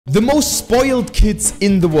The most spoiled kids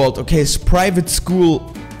in the world. Okay, it's private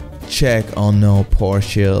school. Check. Oh no,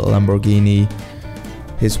 Porsche, Lamborghini.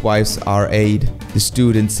 His wife's R8. The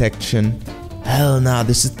student section. Hell nah,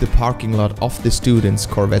 this is the parking lot of the students.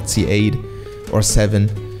 Corvette C8 or 7.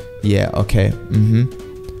 Yeah, okay.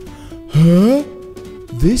 Huh?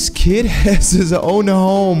 This kid has his own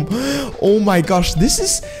home. Oh my gosh,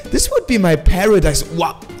 this would be my paradise.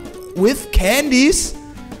 What? With candies?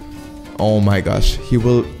 Oh my gosh, he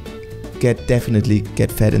will definitely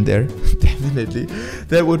get fed in there. Definitely.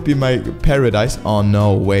 That would be my paradise. Oh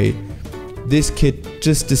no way. This kid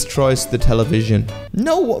just destroys the television.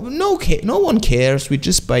 No one cares. We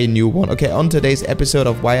just buy a new one. Okay, on today's episode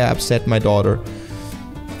of Why I Upset My Daughter.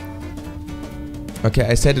 Okay,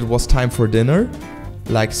 I said it was time for dinner.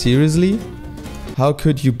 Like, seriously? How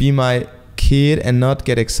could you be my kid and not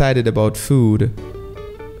get excited about food?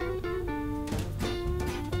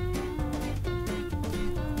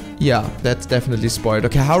 Yeah, that's definitely spoiled.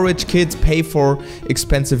 Okay, how rich kids pay for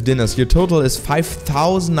expensive dinners? Your total is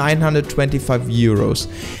 5,925 euros.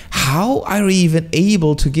 How are you even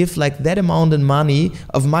able to give like that amount of money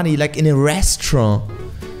like in a restaurant?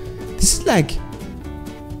 This is like...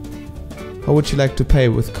 How would you like to pay?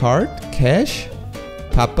 With card? Cash?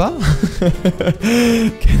 Papa?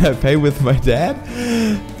 Can I pay with my dad?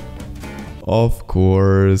 Of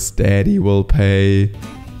course, daddy will pay.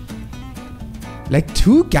 Like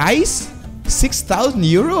 2 guys? 6,000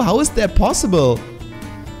 euro? How is that possible?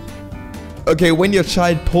 Okay, when your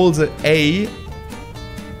child pulls an A,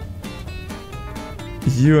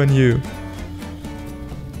 you and you.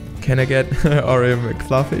 Can I get or a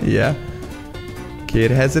McFluffy? Yeah.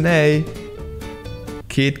 Kid has an A.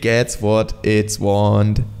 Kid gets what it's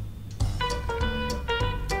want.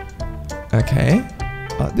 Okay.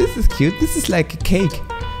 Oh, this is cute. This is like a cake.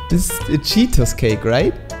 This is a Cheetos cake,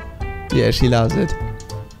 right? Yeah, she loves it.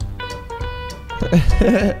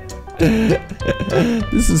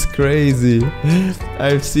 This is crazy.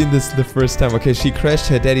 I've seen this the first time. Okay, she crashed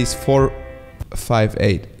her daddy's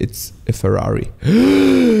 458. It's a Ferrari.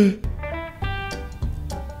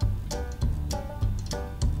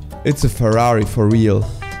 It's a Ferrari for real.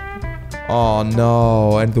 Oh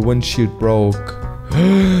no, and the windshield broke.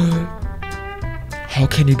 How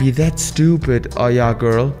can you be that stupid? Oh yeah,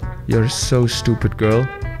 girl. You're so stupid, girl.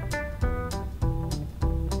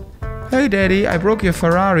 Hey daddy, I broke your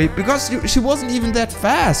Ferrari. Because she wasn't even that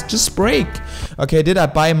fast. Just brake. Okay, did I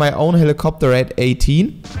buy my own helicopter at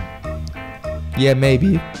 18? Yeah,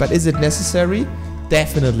 maybe. But is it necessary?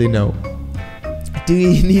 Definitely no. Do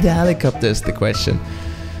you need a helicopter is the question.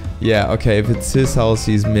 Yeah, okay, if it's his house,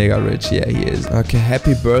 he's mega rich. Yeah, he is. Okay,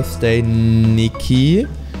 happy birthday, Nikki.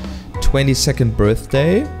 22nd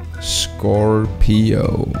birthday.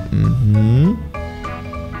 Scorpio.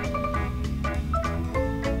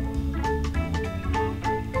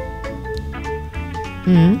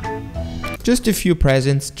 Just a few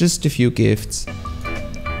presents, just a few gifts.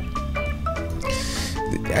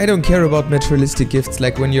 I don't care about materialistic gifts.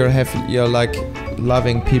 Like when you're like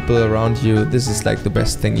loving people around you, this is like the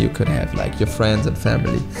best thing you could have, like your friends and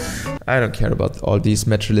family. I don't care about all these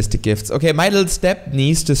materialistic gifts. Okay, my little step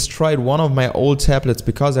niece destroyed one of my old tablets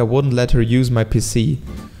because I wouldn't let her use my PC.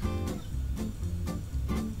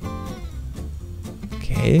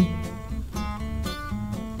 Okay.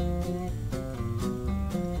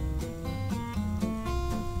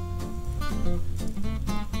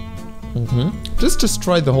 Just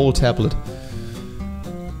destroy the whole tablet.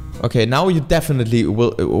 Okay, now you definitely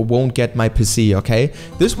won't get my PC, okay?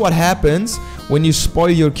 This is what happens when you spoil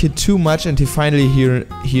your kid too much and he finally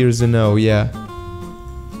hears a no, yeah.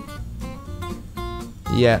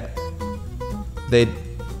 Yeah. They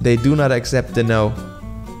do not accept the no.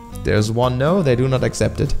 There's one no, they do not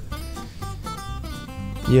accept it.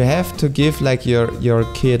 You have to give like your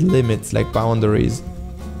kid limits, like boundaries.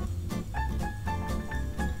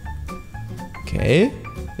 Okay.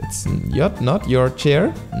 It's not your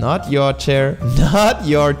chair. Not your chair. Not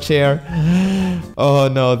your chair. Oh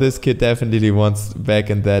no, this kid definitely wants back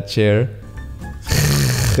in that chair.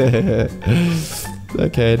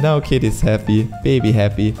 Okay, now kid is happy. Baby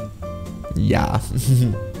happy. Yeah.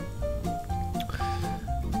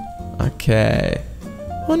 Okay.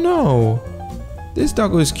 Oh no. This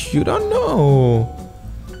dog is cute. Oh no.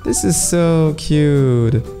 This is so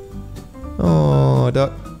cute. Oh,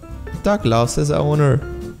 dog loves his owner.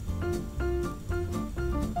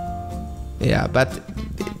 Yeah, but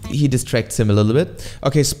he distracts him a little bit.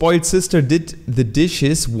 Okay, spoiled sister did the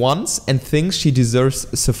dishes once and thinks she deserves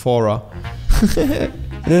Sephora.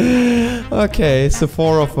 Okay,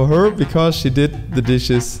 Sephora for her because she did the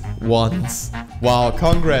dishes once. Wow,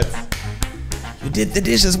 congrats. You did the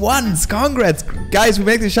dishes once. Congrats. Guys, we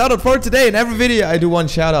make the shout out for today. In every video, I do one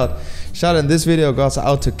shout out. Shout out in this video goes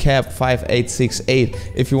out to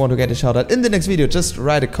Cap5868. If you want to get a shout out in the next video, just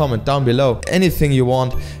write a comment down below. Anything you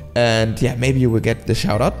want. And yeah, maybe you will get the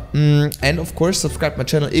shout out. And of course, subscribe my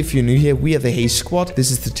channel if you're new here. We are the Hey Squad. This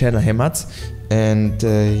is the channel HeyMats. And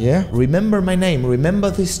yeah, remember my name. Remember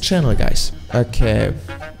this channel, guys. Okay.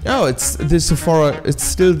 Oh, it's the Sephora. It's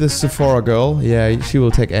still the Sephora girl. Yeah, she will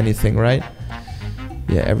take anything, right?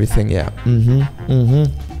 Yeah, everything. Yeah.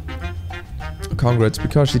 Congrats,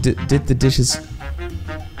 because she did the dishes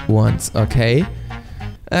once. Okay.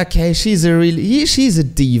 Okay, she's a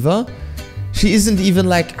diva. She isn't even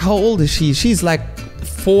like, how old is she? She's like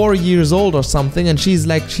 4 years old or something, and she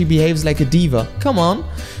behaves like a diva. Come on.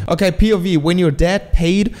 Okay, POV, when your dad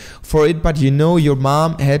paid for it, but you know your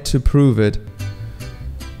mom had to prove it.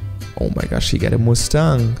 Oh my gosh, she got a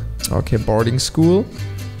Mustang. Okay, boarding school.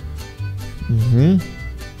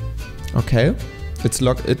 Okay, it's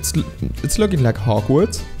looking like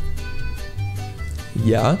Hogwarts.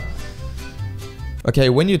 Yeah. Okay,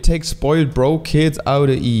 when you take spoiled broke kids out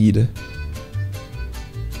to eat.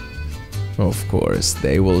 Of course,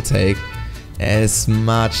 they will take as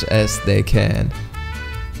much as they can.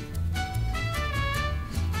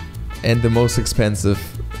 And the most expensive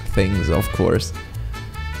things, of course.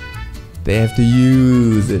 They have to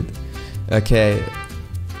use it. Okay.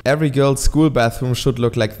 Every girl's school bathroom should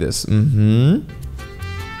look like this.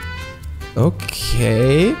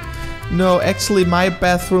 Okay. No, actually my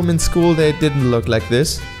bathroom in school, they didn't look like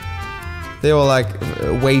this. They were like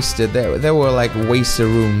wasted. They were like wasted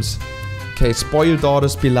rooms. Okay, spoiled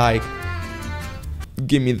daughters be like,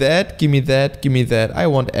 give me that, give me that, give me that. I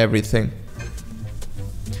want everything.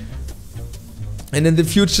 And in the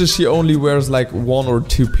future, she only wears like 1 or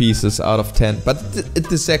 2 pieces out of 10. But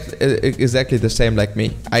it's exactly the same like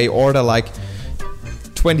me. I order like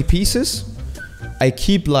 20 pieces. I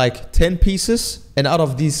keep like 10 pieces. And out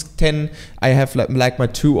of these 10, I have like my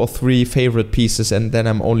 2 or 3 favorite pieces. And then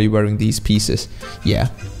I'm only wearing these pieces. Yeah.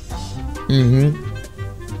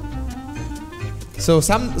 So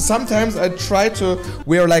sometimes I try to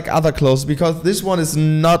wear like other clothes, because this one is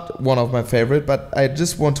not one of my favorite, but I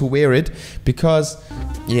just want to wear it because,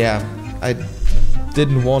 yeah, I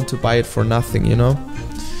didn't want to buy it for nothing, you know?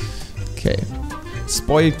 Okay.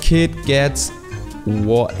 Spoiled kid gets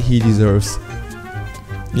what he deserves.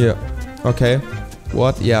 Yeah. Okay.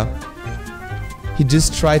 What? Yeah. He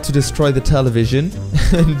just tried to destroy the television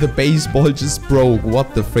and the baseball just broke.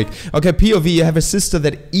 What the frick? Okay, POV, you have a sister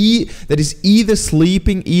that is either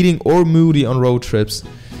sleeping, eating, or moody on road trips.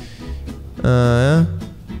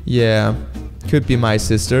 Yeah. Could be my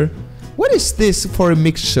sister. What is this for a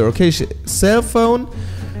mixture? Okay, cell phone,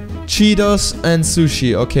 Cheetos, and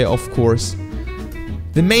sushi. Okay, of course.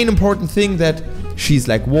 The main important thing that she's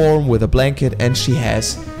like warm with a blanket and she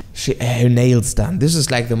has her nails done. This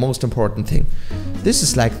is like the most important thing. This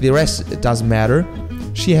is like the rest, it doesn't matter.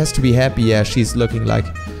 She has to be happy. Yeah, she's looking like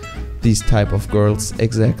these type of girls.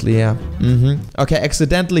 Exactly, yeah. Okay,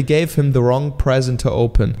 accidentally gave him the wrong present to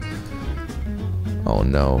open. Oh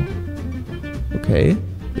no. Okay,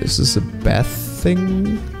 this is a bath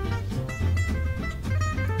thing.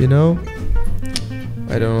 You know?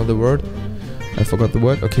 I don't know the word. I forgot the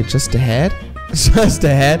word. Okay, just a hat. Just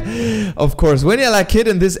a hat. Of course, when you're like a kid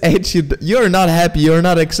in this age, you're not happy, you're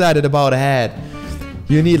not excited about a hat.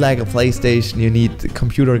 You need like a PlayStation, you need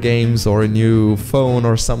computer games or a new phone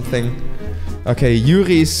or something. Okay,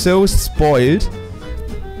 Yuri is so spoiled.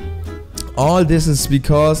 All this is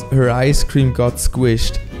because her ice cream got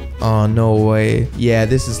squished. Oh, no way. Yeah,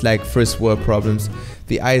 this is like first world problems.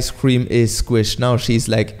 The ice cream is squished. Now she's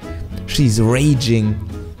like, she's raging.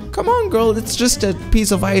 Come on, girl, it's just a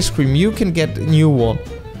piece of ice cream. You can get a new one.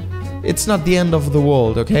 It's not the end of the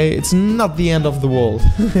world, okay? It's not the end of the world.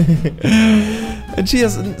 And she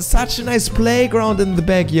has such a nice playground in the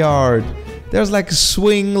backyard. There's like a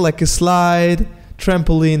swing, like a slide,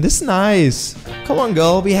 trampoline. This is nice. Come on,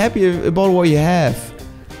 girl, be happy about what you have.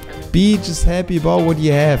 Be just happy about what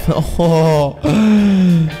you have. Oh,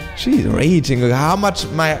 she's raging. How much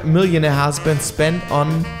my millionaire husband spent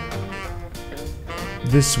on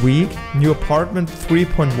this week? New apartment,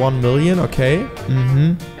 3.1 million. Okay.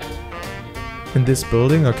 In this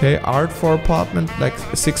building. Okay. Art for apartment, like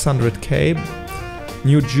 600k.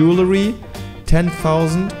 New jewelry,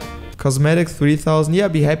 10,000. Cosmetics, 3,000. Yeah,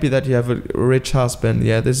 be happy that you have a rich husband.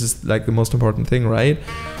 Yeah, this is like the most important thing, right?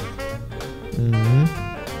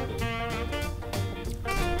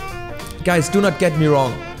 Guys, do not get me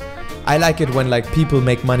wrong. I like it when like people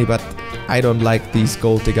make money, but I don't like these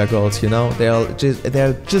gold digger girls, you know?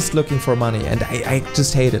 They're just looking for money, and I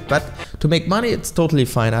just hate it. But To make money, it's totally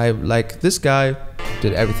fine. I like this guy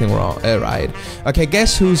did everything wrong. Right. Okay,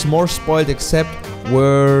 guess who's more spoiled except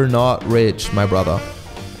we're not rich, my brother.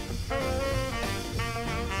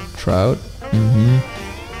 Trout.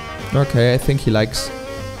 Okay, I think he likes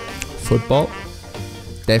football.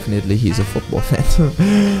 Definitely he's a football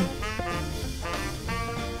fan.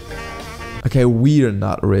 Okay, we're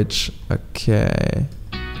not rich. Okay.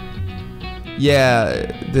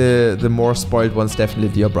 Yeah, the more spoiled one's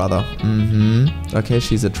definitely your brother. Okay,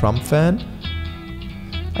 she's a Trump fan.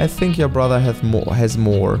 I think your brother has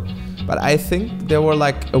more. But I think there were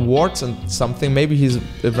like awards and something. Maybe he's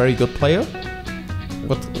a very good player.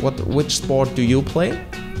 Which sport do you play?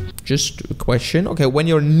 Just a question. Okay, when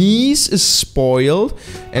your niece is spoiled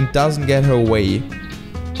and doesn't get her way.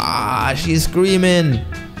 Ah, she's screaming.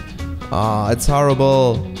 Ah, it's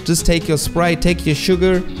horrible. Just take your Sprite, take your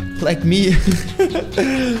sugar, like me.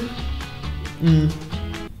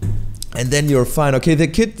 And then you're fine. Okay, the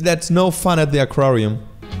kid that's no fun at the aquarium.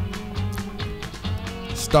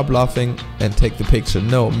 Stop laughing and take the picture.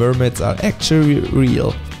 No, mermaids are actually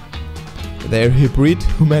real. They're hybrid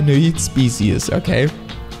humanoid species, okay?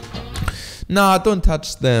 Nah, don't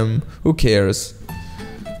touch them. Who cares?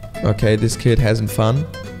 Okay, this kid hasn't fun.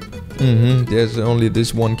 There's only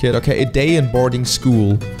this one kid. Okay, a day in boarding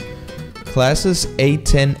school. Classes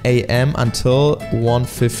 8:10 a.m. until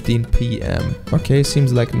 1:15 p.m. Okay,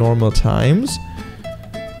 seems like normal times.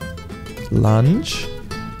 Lunch.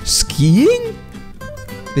 Skiing?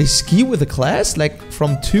 They ski with a class? Like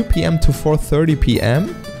from 2 p.m. to 4:30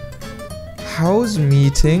 p.m.? House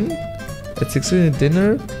meeting. At 6 a.m.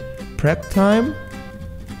 dinner. Prep time.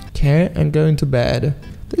 Okay, and going to bed.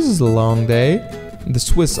 This is a long day. The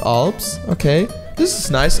Swiss Alps. Okay, this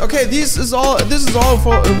is nice. Okay, this is all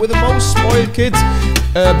for with the most spoiled kids.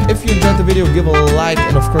 If you enjoyed the video, give a like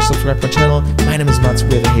and of course subscribe to my channel. My name is Mats.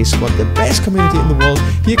 We're the Hey Squad, the best community in the world.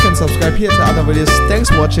 Here you can subscribe here to other videos. Thanks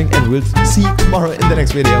for watching and we'll see you tomorrow in the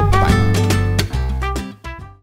next video. Bye.